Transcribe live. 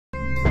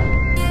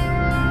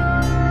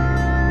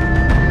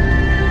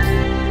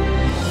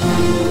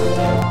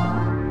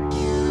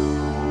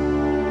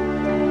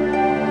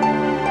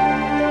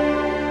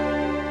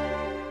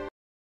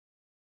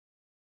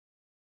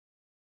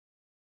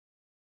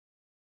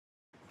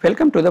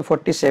Welcome to the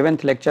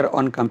 47th lecture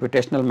on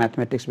computational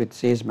mathematics with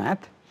SageMath.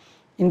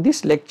 In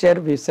this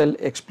lecture we shall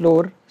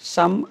explore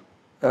some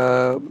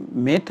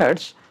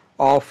methods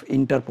of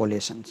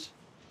interpolations.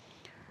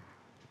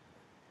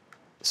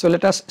 So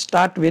let us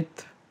start with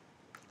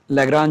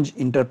Lagrange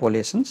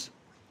interpolations.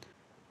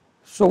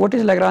 So what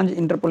is Lagrange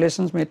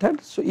interpolations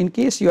method? So in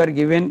case you are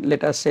given,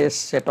 let us say, a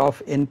set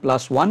of n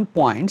plus 1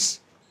 points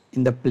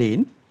in the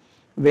plane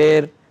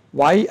where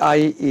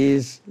yi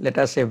is, let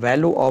us say,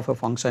 value of a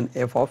function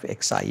f of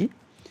xi,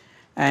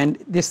 and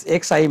this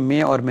xi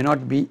may or may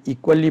not be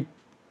equally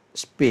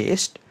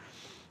spaced.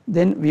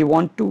 Then we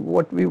want to,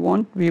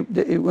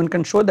 one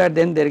can show that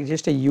then there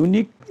exists a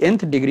unique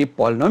nth degree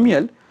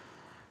polynomial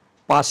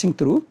passing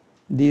through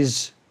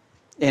these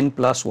n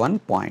plus 1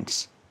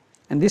 points,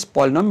 and this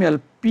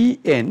polynomial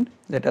Pn,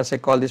 let us say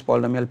call this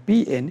polynomial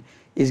Pn,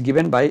 is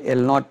given by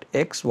L0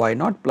 x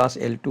y0 plus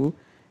L2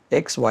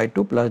 x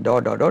y2 plus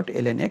dot dot dot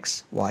ln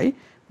x y,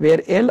 where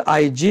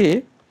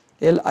Lij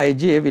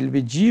will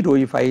be 0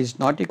 if I is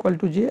not equal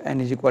to j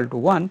and is equal to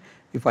 1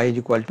 if I is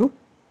equal to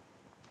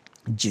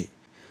j.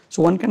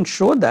 So one can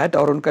show that,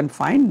 or one can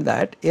find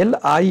that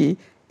Li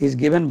is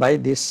given by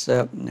this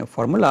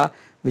formula,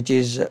 which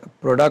is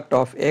product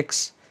of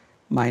x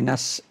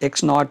minus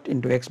x0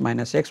 into x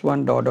minus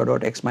x1 dot dot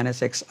dot x minus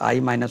xi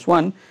minus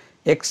 1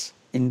 x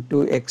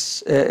into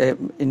x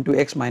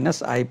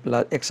minus i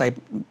plus xi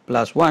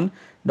plus 1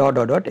 dot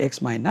dot dot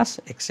x minus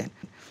xn.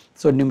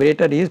 So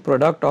numerator is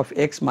product of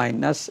x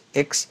minus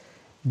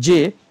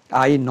xj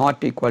I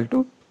not equal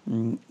to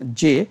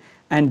j,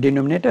 and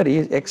denominator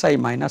is xi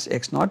minus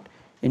x0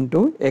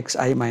 into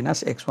xi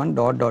minus x1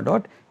 dot dot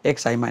dot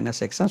xi minus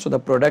xn. So the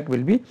product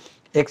will be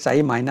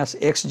xi minus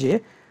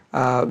xj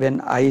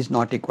when I is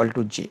not equal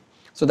to j.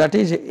 So that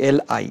is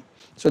Li.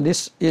 So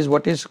this is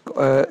what is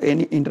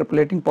any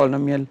interpolating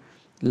polynomial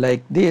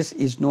like this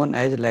is known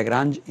as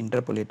Lagrange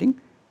interpolating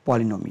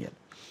polynomial.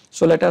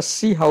 So let us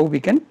see how we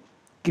can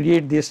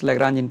create this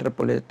Lagrange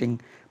interpolating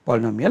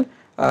polynomial.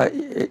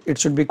 It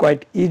should be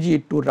quite easy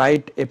to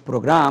write a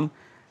program,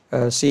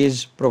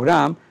 Sage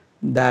program,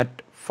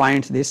 that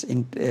finds this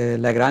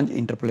Lagrange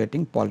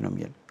interpolating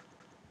polynomial.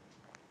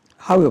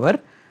 However,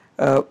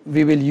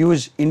 we will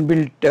use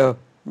inbuilt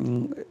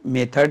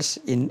methods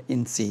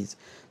in Sage.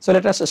 So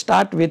let us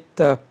start with,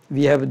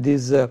 we have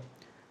these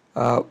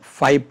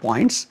 5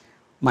 points,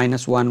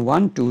 minus 1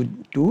 1 2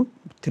 2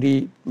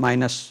 3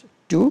 minus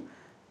 2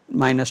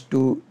 minus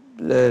 2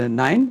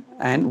 9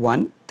 and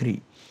 1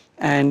 3,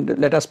 and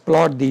let us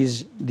plot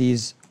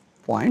these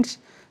points.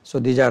 So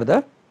these are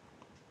the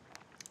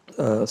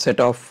set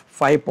of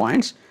 5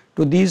 points.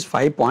 To these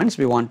 5 points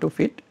we want to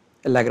fit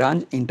a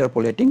Lagrange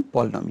interpolating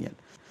polynomial.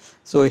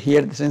 So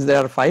here, since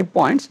there are 5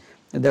 points,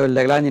 the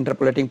Lagrange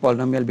interpolating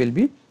polynomial will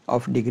be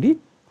of degree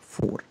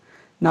 4.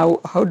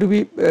 Now how do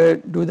we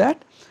do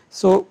that?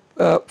 So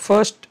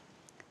first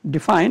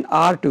define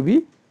R to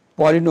be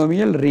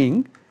polynomial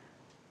ring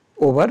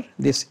over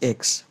this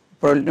x,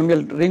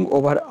 polynomial ring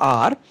over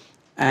R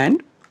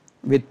and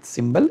with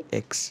symbol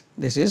x.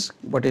 This is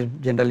what is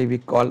generally we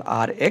call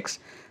Rx,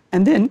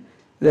 and then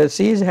the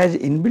Sage has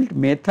inbuilt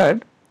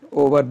method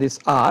over this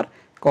R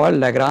called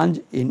Lagrange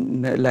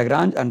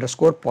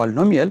underscore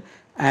polynomial,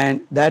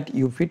 and that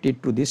you fit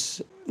it to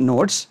these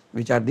nodes,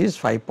 which are these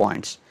 5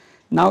 points.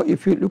 Now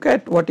if you look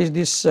at what is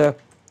this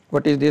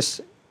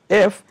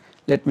f,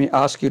 let me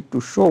ask you to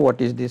show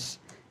what is this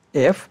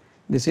f.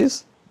 This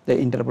is the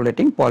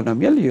interpolating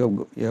polynomial.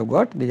 You have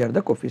got, these are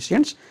the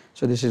coefficients.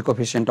 So this is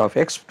coefficient of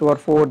x to the power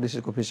 4, this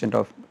is coefficient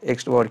of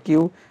x to the power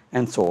q,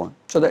 and so on.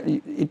 So that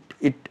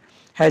it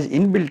has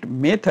inbuilt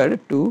method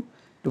to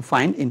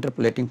find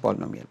interpolating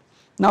polynomial.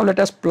 Now let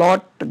us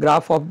plot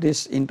graph of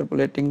this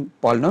interpolating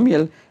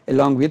polynomial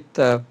along with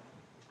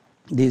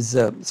these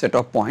set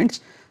of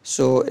points.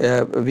 So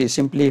we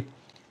simply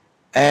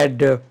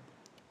add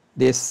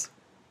this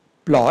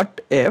plot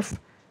f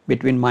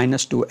between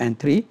minus 2 and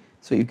 3.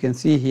 So you can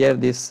see here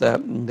this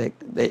the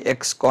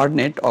x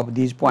coordinate of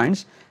these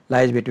points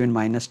lies between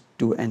minus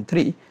 2 and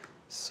 3.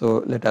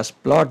 So let us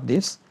plot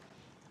this,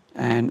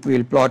 and we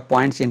will plot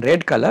points in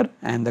red color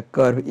and the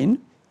curve in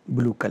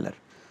blue color.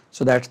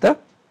 So that is the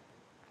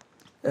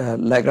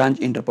Lagrange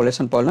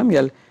interpolation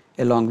polynomial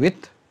along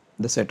with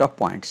the set of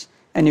points,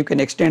 and you can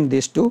extend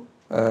this to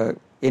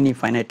any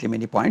finitely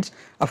many points.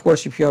 Of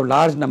course, if you have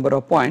large number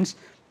of points,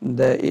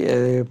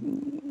 it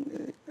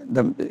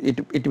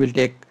will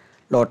take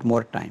lot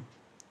more time,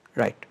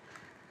 right?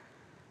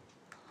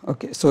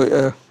 Okay,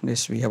 so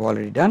this we have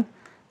already done.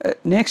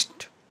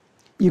 Next,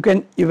 you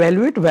can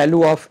evaluate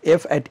value of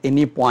f at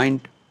any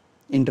point,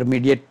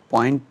 intermediate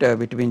point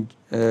between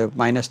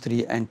minus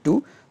 3 and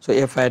 2. So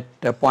f at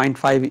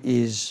 0.5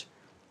 is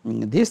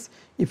this.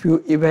 If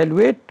you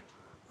evaluate,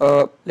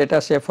 let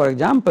us say for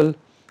example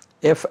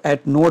f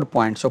at node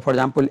point. So for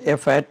example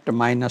f at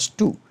minus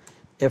 2,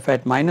 f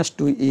at minus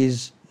 2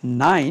 is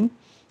 9,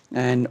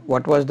 and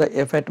what was the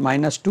f at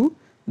minus 2?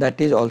 That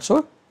is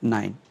also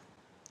 9.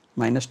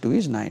 Minus 2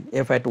 is 9.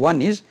 F at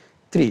 1 is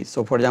 3.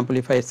 So for example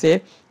if I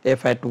say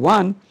f at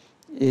 1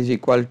 is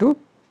equal to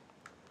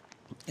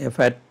f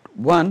at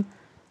 1,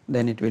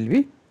 then it will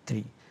be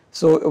 3.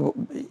 So,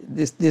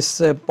 this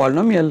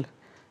polynomial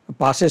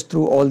passes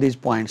through all these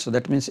points. So,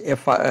 that means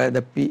f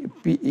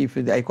if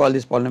I call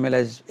this polynomial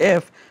as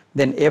f,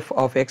 then f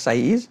of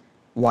xi is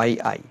yi,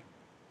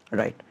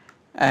 right.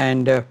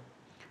 And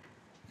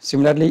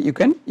similarly, you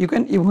can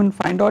even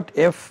find out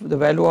f, the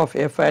value of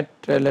f at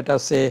let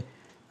us say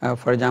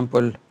for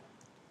example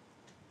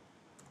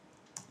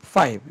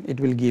 5, it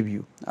will give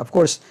you. Of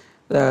course,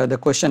 the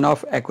question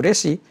of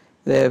accuracy,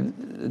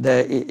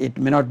 it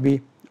may not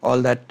be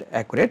all that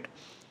accurate.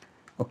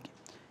 Okay.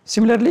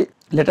 Similarly,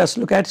 let us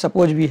look at,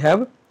 suppose we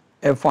have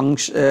a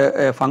function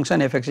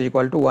fx is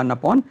equal to 1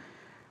 upon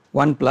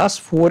 1 plus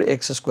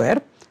 4x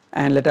square,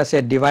 and let us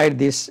say divide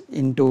this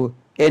into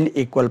n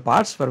equal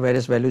parts for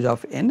various values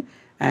of n,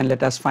 and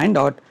let us find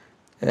out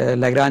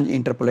Lagrange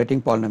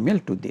interpolating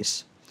polynomial to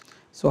this.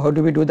 So, how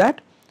do we do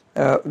that?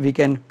 We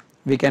can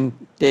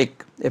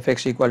take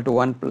fx equal to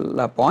 1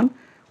 upon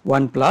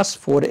 1 plus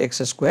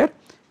 4x square,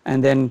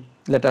 and then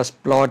let us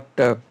plot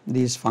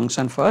these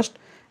function first,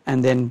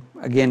 and then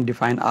again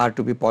define R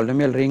to be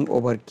polynomial ring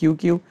over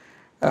QQ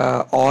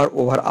or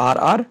over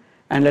RR,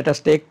 and let us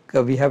take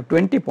we have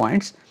 20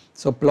 points.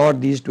 So,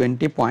 plot these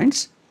 20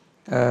 points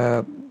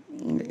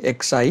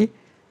xi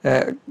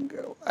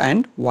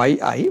and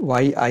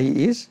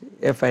yi is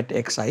f at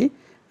xi,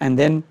 and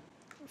then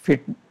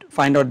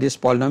find out this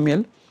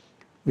polynomial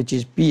which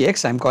is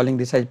px, I am calling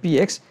this as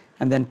px,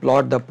 and then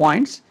plot the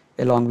points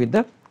along with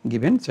the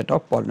given set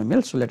of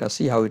polynomials. So, let us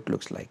see how it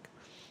looks like.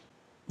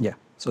 Yeah.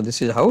 So,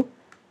 this is how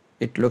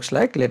it looks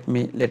like. Let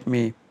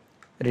me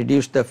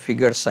reduce the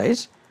figure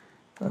size,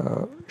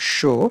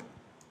 show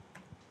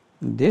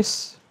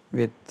this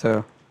with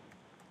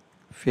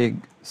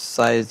fig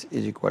size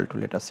is equal to,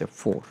 let us say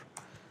 4.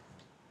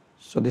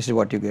 So, this is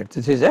what you get.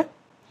 This is a,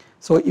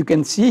 so you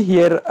can see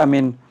here, I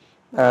mean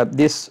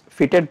this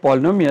fitted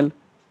polynomial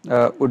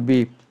would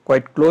be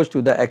quite close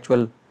to the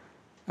actual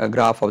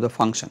graph of the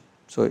function.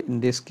 So, in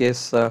this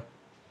case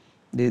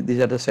these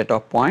are the set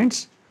of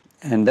points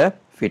and the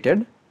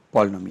fitted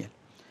polynomial.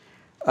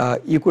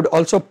 You could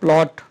also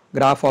plot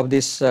graph of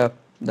this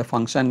the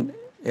function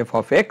f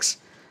of x.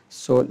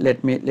 So,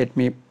 let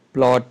me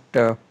plot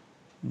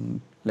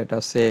let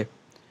us say,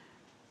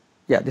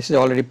 yeah, this is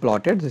already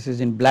plotted, this is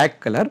in black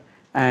color,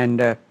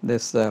 and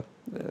this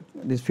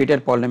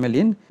fitted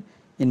polynomial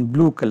in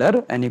blue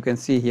color, and you can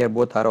see here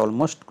both are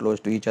almost close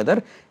to each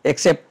other,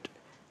 except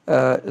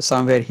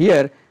somewhere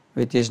here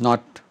which is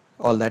not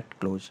all that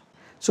close.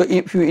 So,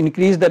 if you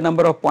increase the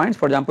number of points,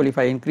 for example, if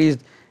I increased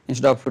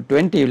instead of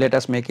 20, let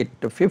us make it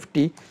to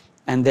 50,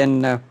 and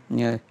then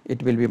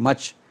it will be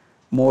much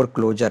more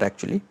closer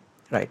actually,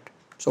 right.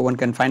 So, one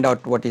can find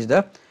out what is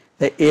the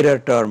error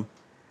term.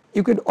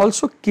 You could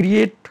also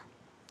create,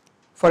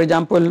 for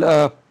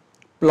example,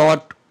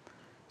 plot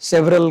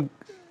several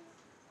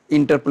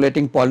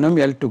interpolating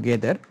polynomial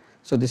together.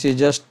 So, this is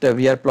just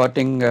we are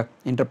plotting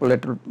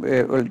interpolating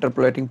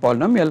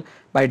polynomial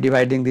by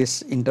dividing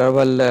this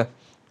interval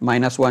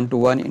 -1 to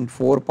 1 in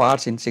 4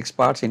 parts, in 6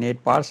 parts, in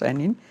 8 parts,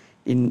 and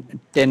in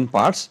 10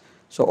 parts.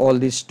 So, all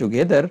this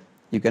together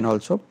you can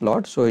also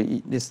plot. So,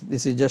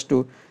 this is just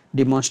to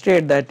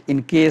demonstrate that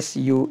in case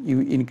you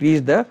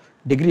increase the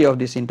degree of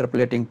this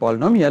interpolating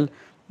polynomial,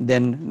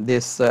 then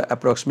this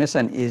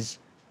approximation is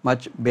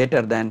much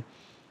better,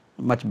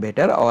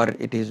 or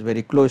it is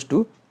very close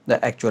to the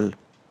actual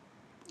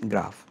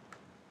graph.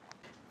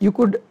 You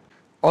could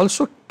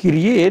also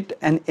create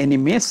an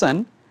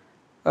animation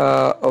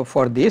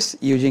for this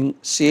using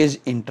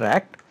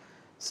SageMath.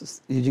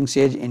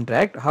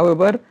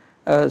 However,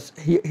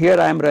 here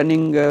I am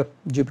running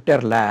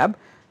Jupyter Lab.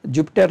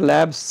 Jupyter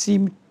Lab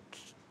seems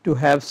to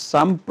have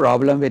some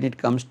problem when it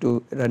comes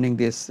to running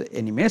this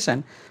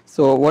animation.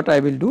 So, what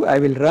I will do, I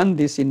will run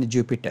this in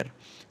Jupyter.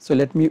 So,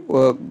 let me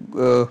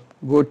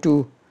go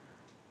to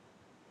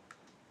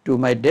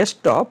my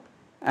desktop,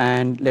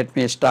 and let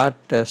me start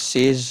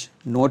Sage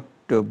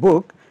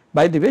notebook.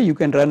 By the way, you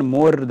can run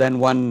more than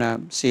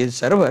one Sage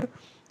server.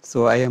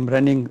 So, I am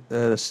running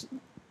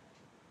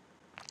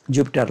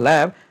Jupyter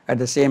Lab, at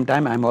the same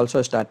time I am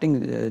also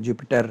starting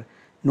Jupyter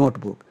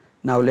notebook.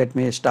 Now, let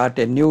me start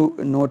a new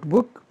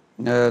notebook,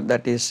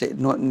 that is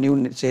new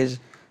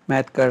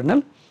SageMath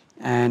kernel,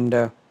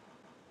 and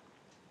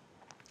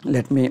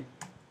let me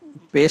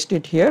paste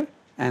it here,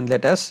 and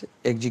let us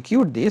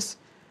execute this.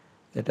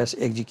 It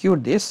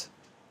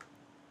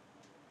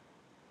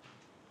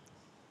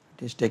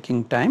is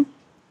taking time,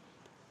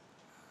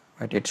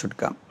 but it should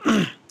come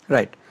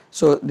right.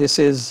 So, this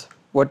is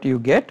what you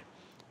get,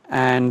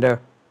 and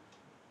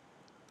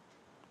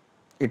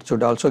it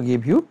should also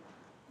give you,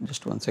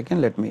 just one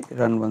second, let me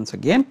run once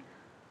again.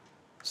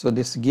 So,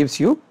 this gives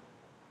you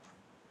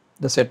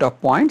the set of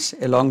points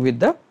along with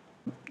the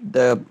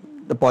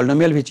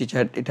polynomial which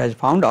it has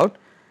found out,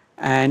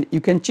 and you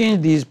can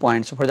change these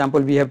points. So, for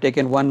example, we have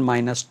taken 1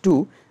 minus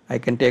 2, I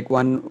can take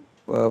 1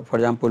 for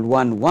example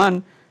 1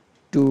 1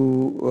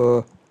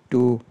 to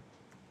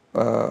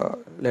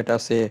let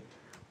us say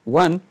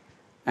 1,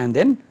 and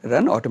then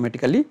run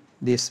automatically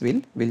this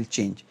will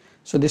change.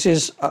 So this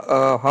is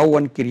how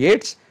one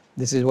creates,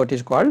 this is what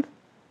is called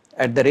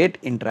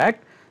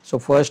 @interact. So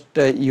first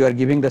you are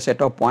giving the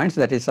set of points,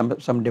 that is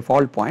some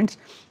default points,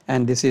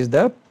 and this is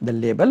the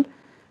label,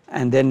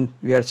 and then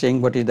we are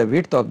saying what is the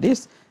width of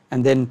this,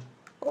 and then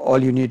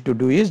all you need to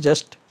do is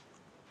just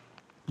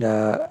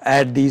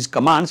add these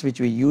commands which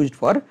we used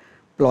for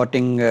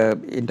plotting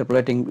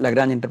interpolating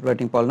Lagrange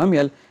interpolating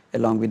polynomial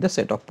along with the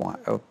set of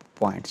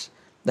points.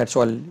 That's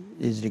all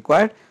is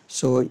required.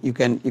 So you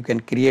can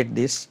create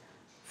this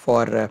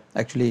for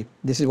actually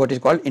this is what is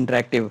called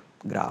interactive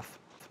graph,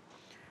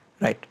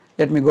 right.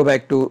 Let me go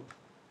back to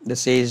the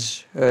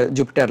Sage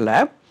Jupyter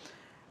lab.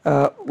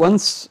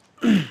 Once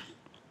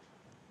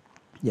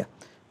yeah,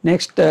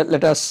 next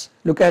let us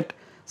look at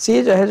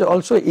Sage has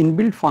also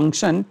inbuilt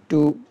function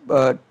to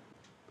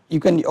you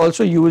can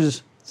also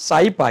use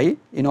SciPy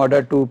in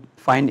order to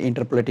find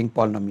interpolating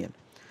polynomial.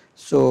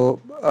 So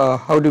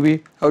how do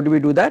we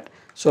do that?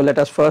 So let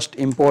us first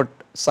import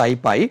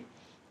SciPy,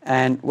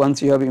 and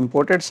once you have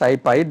imported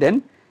SciPy,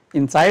 then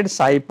inside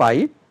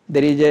SciPy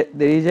there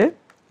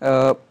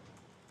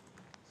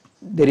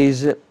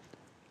is a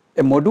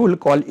module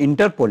called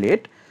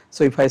interpolate.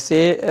 So if I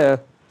say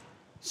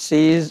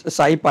says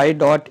SciPy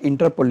dot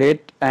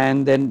interpolate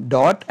and then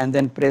dot and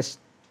then press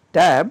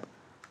tab,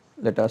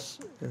 let us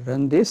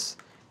run this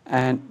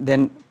and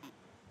then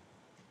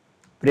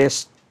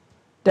press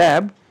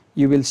tab,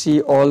 you will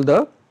see all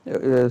the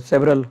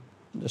several,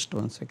 just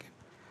one second,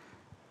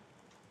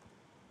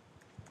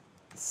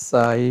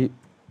 SciPy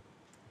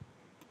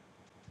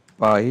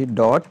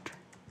dot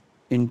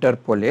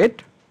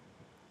interpolate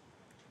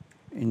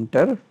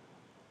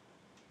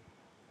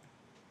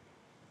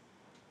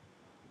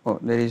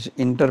there is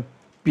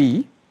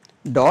interp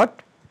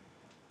dot,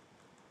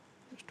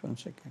 just one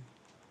second,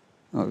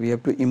 we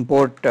have to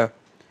import,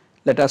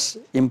 let us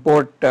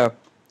import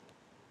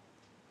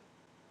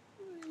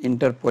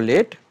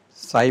interpolate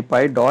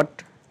SciPy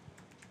dot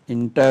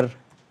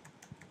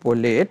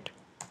interpolate.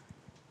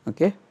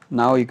 Okay,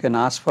 now you can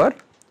ask for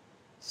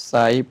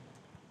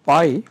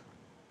SciPy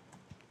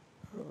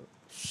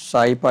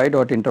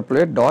dot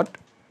interpolate dot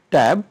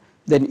tab,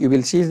 then you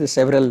will see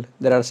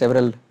there are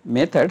several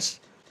methods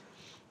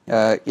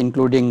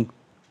including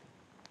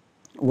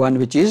one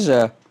which is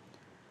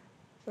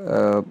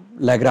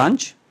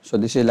Lagrange. So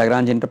this is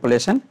Lagrange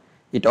interpolation.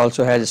 It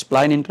also has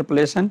spline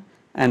interpolation,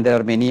 and there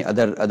are many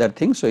other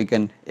things. So you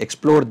can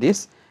explore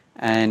this,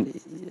 and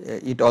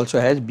it also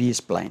has B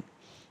spline,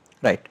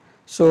 right.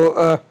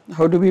 So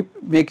how do we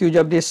make use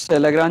of this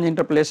Lagrange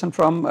interpolation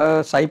from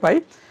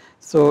SciPy?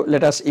 So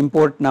let us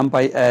import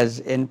NumPy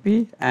as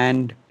NP,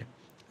 and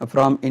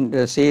from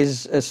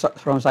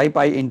from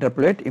SciPy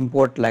interpolate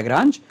import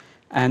Lagrange,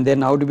 and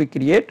then how do we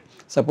create?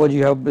 Suppose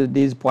you have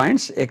these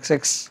points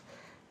xx,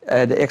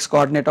 the x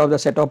coordinate of the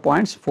set of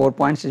points, 4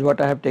 points is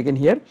what I have taken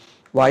here,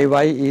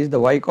 yy is the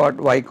y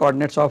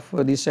coordinates of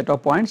this set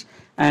of points,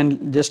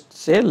 and just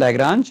say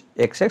Lagrange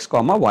xx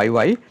comma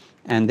yy,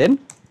 and then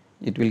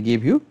it will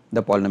give you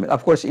the polynomial.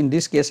 Of course in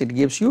this case it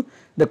gives you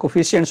the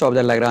coefficients of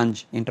the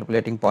Lagrange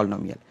interpolating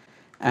polynomial,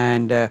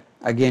 and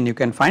again you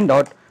can find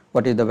out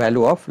what is the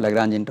value of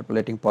Lagrange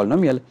interpolating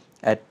polynomial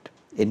at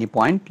any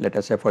point, let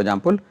us say for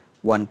example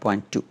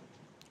 1.2,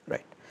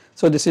 right.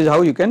 So this is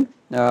how you can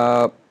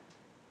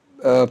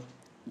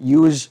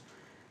use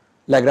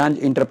Lagrange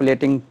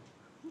interpolating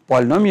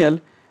polynomial,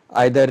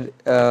 either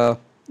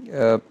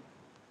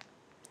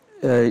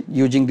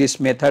using this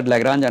method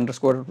Lagrange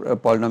underscore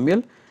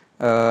polynomial,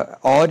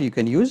 or you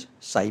can use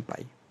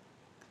SciPy,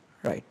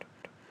 right.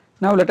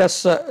 Now let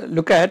us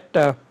look at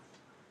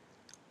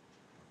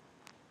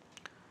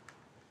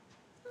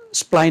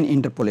spline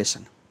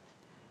interpolation.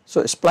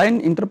 So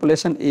spline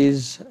interpolation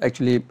is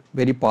actually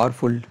very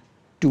powerful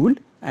tool,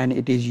 and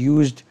it is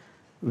used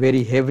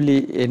very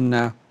heavily in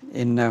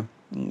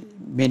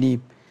many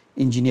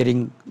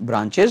engineering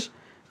branches.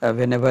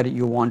 Whenever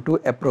you want to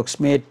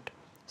approximate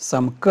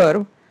some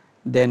curve,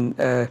 then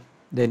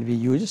we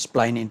use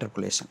spline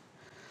interpolation.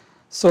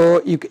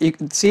 So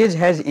Sage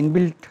has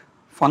inbuilt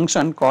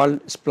function called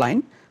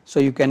spline.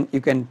 So you can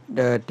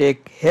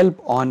take help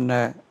on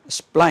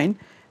spline,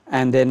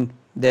 and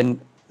then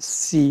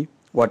see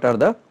what are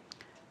the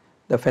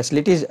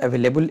facilities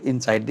available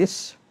inside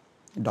this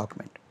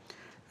document,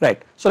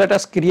 right. So let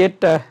us create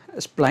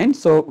spline.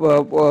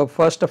 So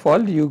first of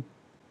all you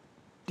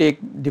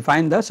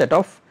define the set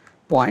of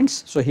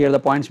points. So here the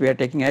points we are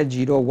taking as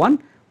 0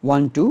 1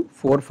 1 2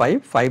 4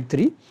 5 5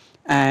 3,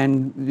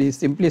 and we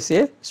simply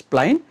say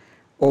spline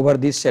over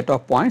this set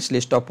of points,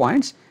 list of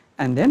points,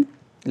 and then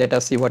let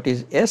us see what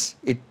is S.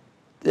 It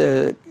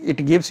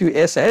gives you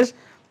S as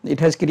it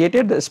has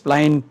created the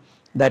spline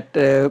that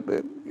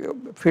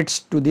fits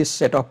to this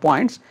set of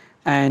points,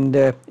 and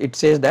it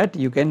says that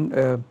you can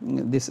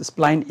this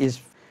spline is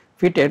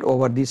fitted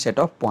over this set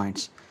of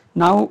points.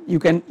 Now you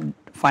can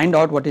find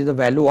out what is the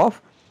value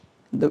of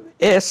the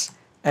S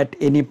at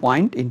any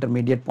point,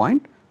 intermediate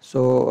point.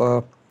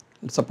 So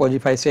suppose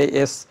if I say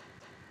S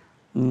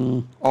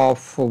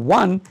of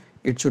 1,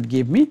 it should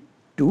give me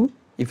 2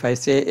 if I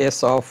say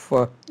s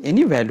of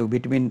any value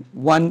between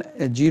 1,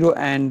 0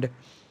 and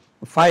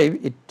 5,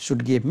 it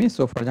should give me.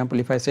 So, for example,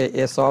 if I say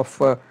s of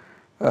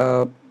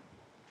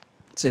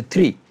say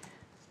 3,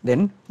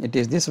 then it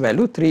is this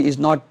value. 3 is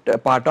not a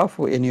part of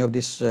any of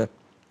this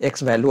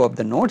x value of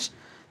the nodes,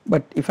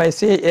 but if I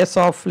say s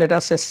of let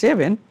us say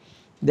 7,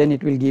 then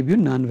it will give you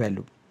none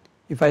value.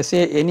 If I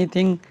say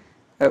anything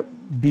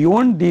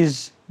beyond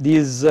these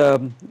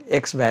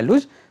x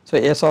values, so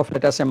s of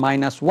let us say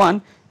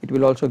 -1, it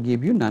will also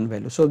give you none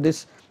value. So,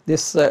 this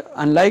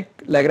unlike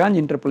Lagrange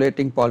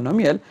interpolating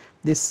polynomial,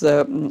 this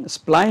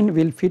spline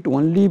will fit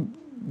only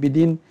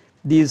within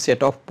these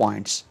set of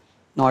points,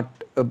 not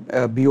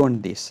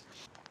beyond this.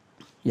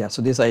 Yeah,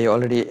 so this I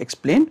already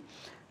explained.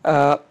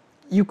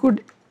 You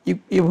could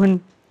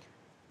even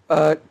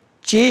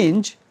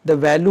change the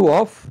value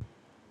of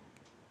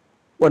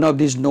one of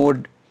these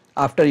node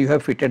after you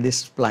have fitted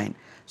this spline.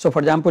 So, for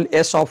example,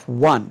 s of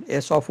 1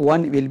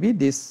 will be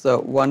this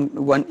 1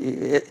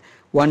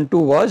 2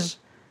 was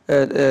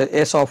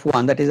s of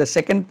 1, that is the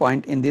second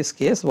point in this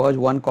case was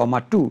 1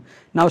 comma 2.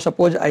 Now,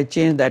 suppose I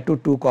change that to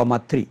 2 comma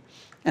 3,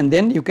 and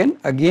then you can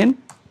again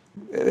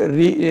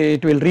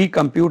it will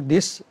recompute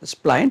this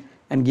spline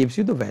and gives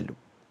you the value,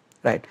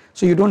 right.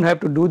 So, you do not have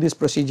to do this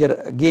procedure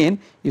again,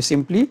 you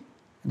simply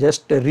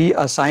just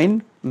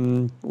reassign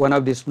one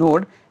of this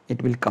node,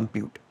 it will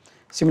compute.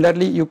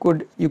 Similarly, you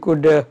could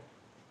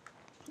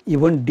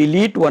even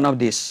delete one of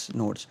these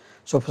nodes.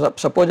 So,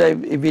 suppose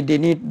if we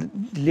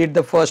delete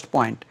the first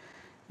point,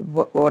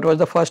 what was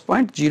the first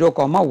point? 0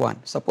 comma 1.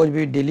 Suppose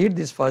we delete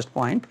this first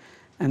point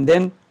and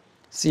then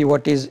see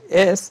what is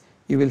s,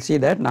 you will see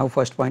that now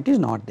first point is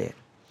not there.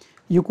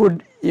 You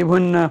could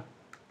even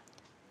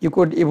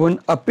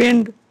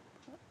append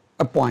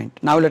a point.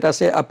 Now, let us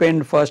say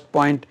append first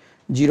point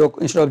 0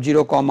 instead of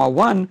 0 comma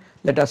 1,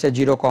 let us say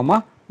 0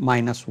 comma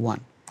 -1,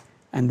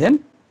 and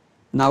then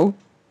now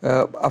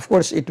of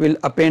course it will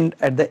append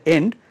at the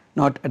end,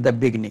 not at the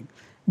beginning,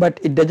 but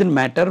it does not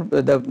matter,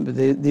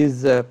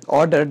 this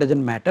order does not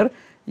matter,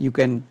 you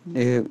can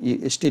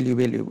still you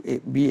will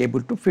be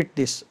able to fit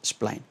this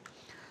spline.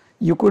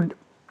 You could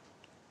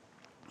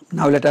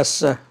now let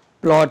us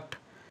plot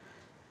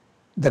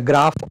the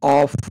graph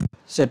of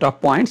set of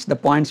points. The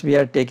points we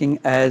are taking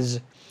as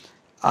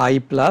I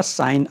plus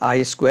sine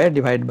I square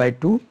divided by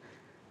 2,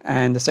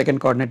 and the second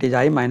coordinate is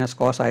I minus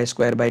cos I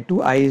square by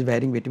 2. I is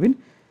varying between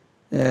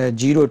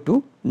 0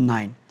 to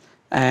 9,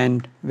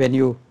 and when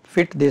you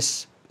fit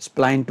this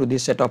spline to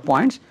this set of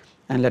points,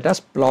 and let us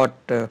plot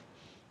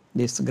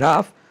this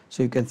graph.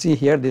 So, you can see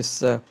here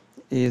this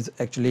is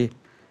actually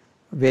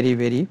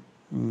very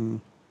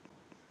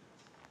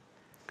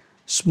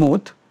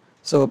smooth.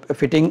 So,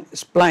 fitting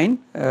spline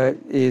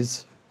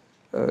is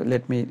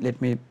let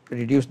me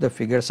reduce the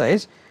figure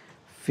size.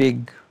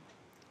 Fig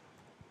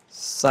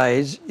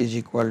size is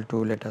equal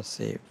to let us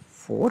say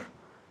 4.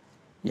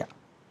 Yeah.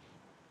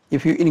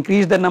 If you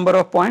increase the number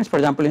of points, for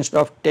example, instead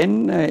of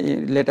 10,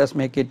 let us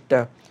make it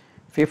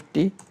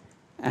 50,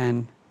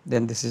 and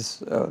then this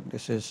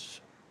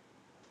is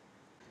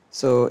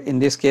so in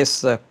this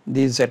case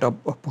this set of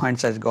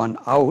points has gone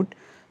out.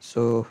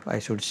 So, I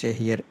should say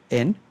here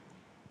n.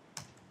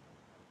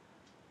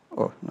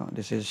 Oh no,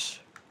 this is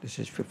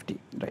 50,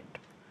 right.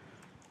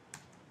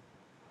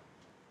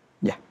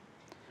 Yeah.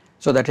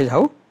 So, that is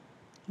how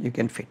you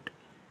can fit.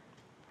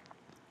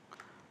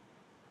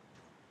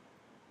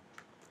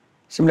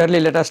 Similarly,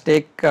 let us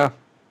take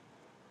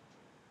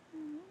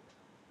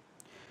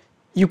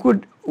you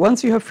could,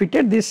 once you have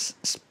fitted this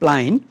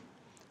spline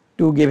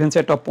to given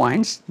set of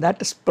points, that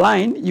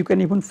spline you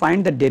can even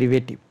find the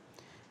derivative.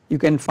 You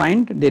can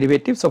find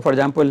derivative. So, for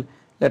example,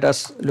 let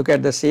us look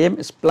at the same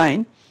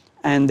spline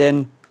and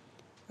then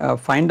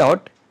find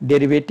out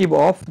derivative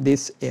of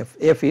this f.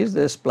 F is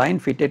the spline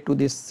fitted to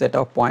this set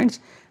of points,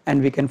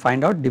 and we can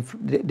find out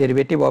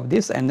derivative of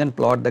this and then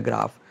plot the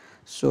graph.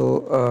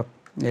 So,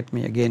 let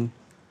me again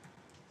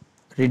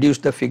reduce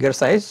the figure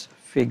size.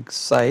 Fig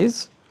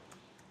size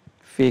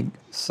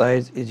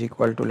is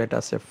equal to let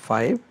us say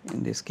 5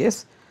 in this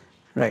case,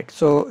 right.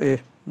 So,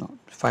 no,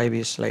 5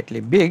 is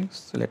slightly big,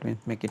 so let me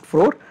make it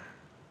 4.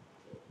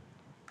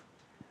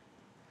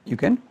 You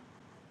can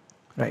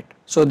right.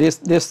 So, this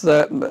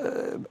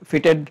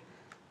fitted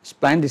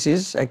spline, this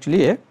is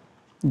actually a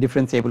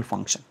differentiable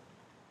function.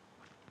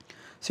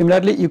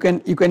 Similarly, you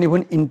can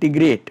even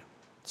integrate.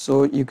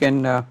 So, you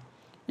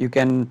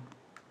can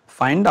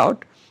find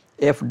out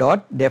f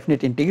dot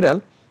definite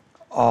integral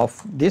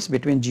of this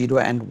between 0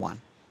 and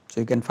 1. So,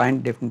 you can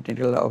find definite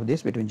integral of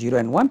this between 0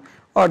 and 1,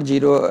 or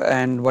 0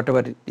 and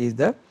whatever is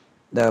the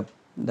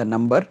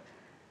number.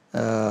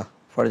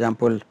 For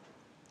example,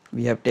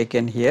 we have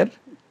taken here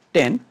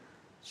 10.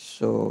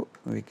 So,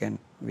 we can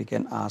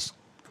ask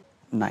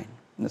 9,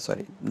 no,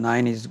 sorry,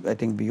 9 is I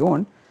think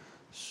beyond.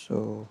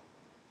 So,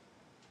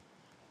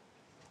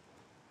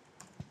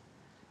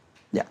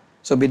 yeah,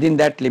 so within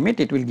that limit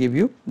it will give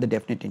you the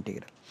definite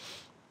integral.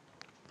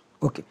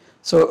 Okay.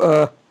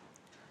 So,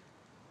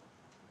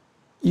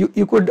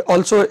 you could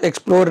also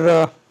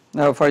explore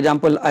for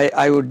example,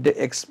 I would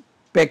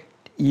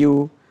expect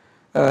you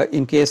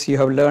in case you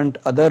have learned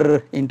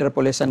other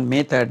interpolation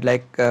method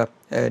like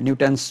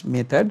Newton's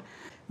method,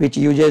 which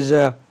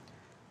uses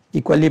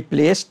equally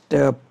placed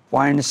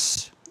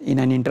points in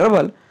an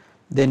interval,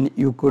 then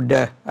you could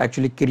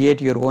actually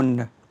create your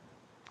own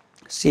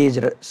Sage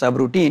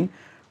subroutine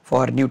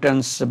for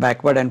Newton's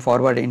backward and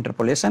forward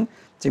interpolation.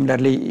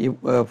 Similarly,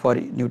 for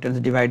Newton's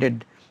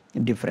divided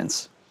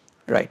difference,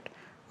 right.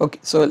 Okay,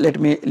 so let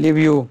me leave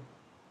you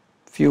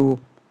few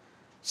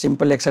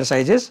simple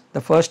exercises.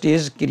 The first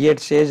is create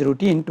Sage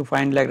routine to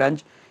find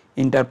Lagrange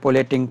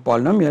interpolating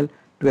polynomial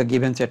to a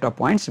given set of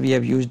points. We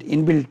have used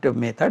inbuilt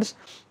methods.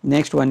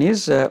 Next one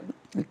is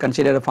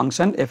consider a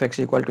function f(x)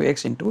 equal to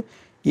x into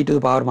e to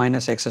the power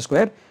minus x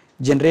square.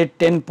 Generate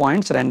 10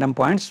 points, random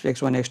points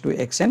x1, x2,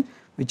 xn,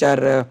 which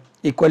are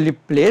equally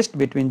placed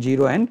between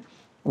 0 and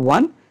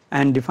 1,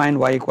 and define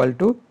y equal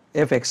to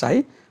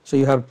fxi. So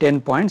you have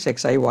 10 points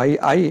xi,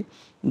 yi.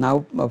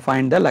 Now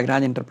find the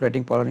Lagrange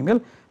interpolating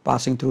polynomial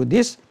passing through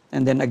this,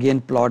 and then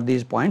again plot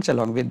these points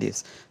along with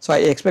this. So I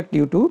expect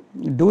you to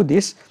do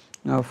this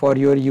for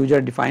your user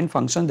defined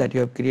function that you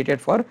have created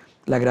for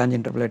Lagrange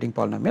interpolating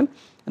polynomial.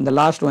 And the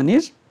last one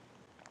is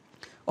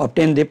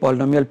obtain the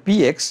polynomial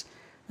px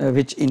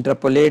which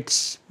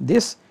interpolates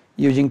this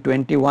using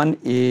 21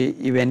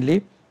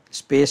 evenly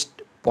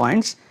spaced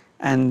points,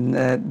 and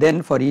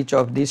then for each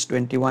of these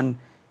 21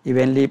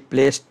 evenly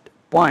placed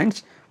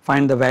points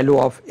find the value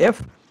of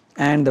f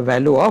and the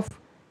value of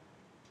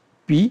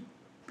p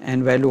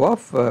and value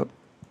of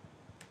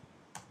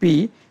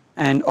p,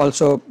 and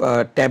also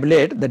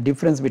tabulate the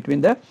difference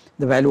between the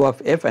value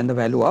of f and the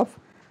value of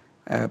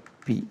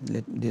p.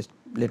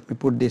 Let me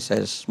put this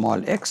as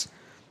small x,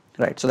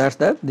 right. So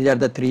these are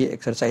the three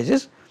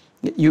exercises.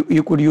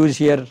 You could use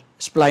here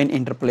spline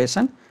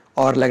interpolation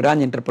or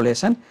Lagrange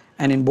interpolation,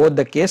 and in both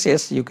the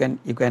cases you can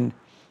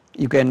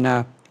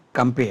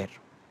compare,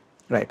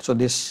 right. So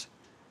these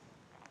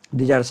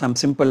are some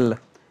simple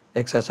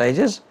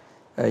exercises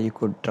you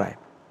could try.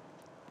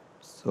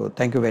 So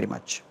thank you very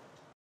much.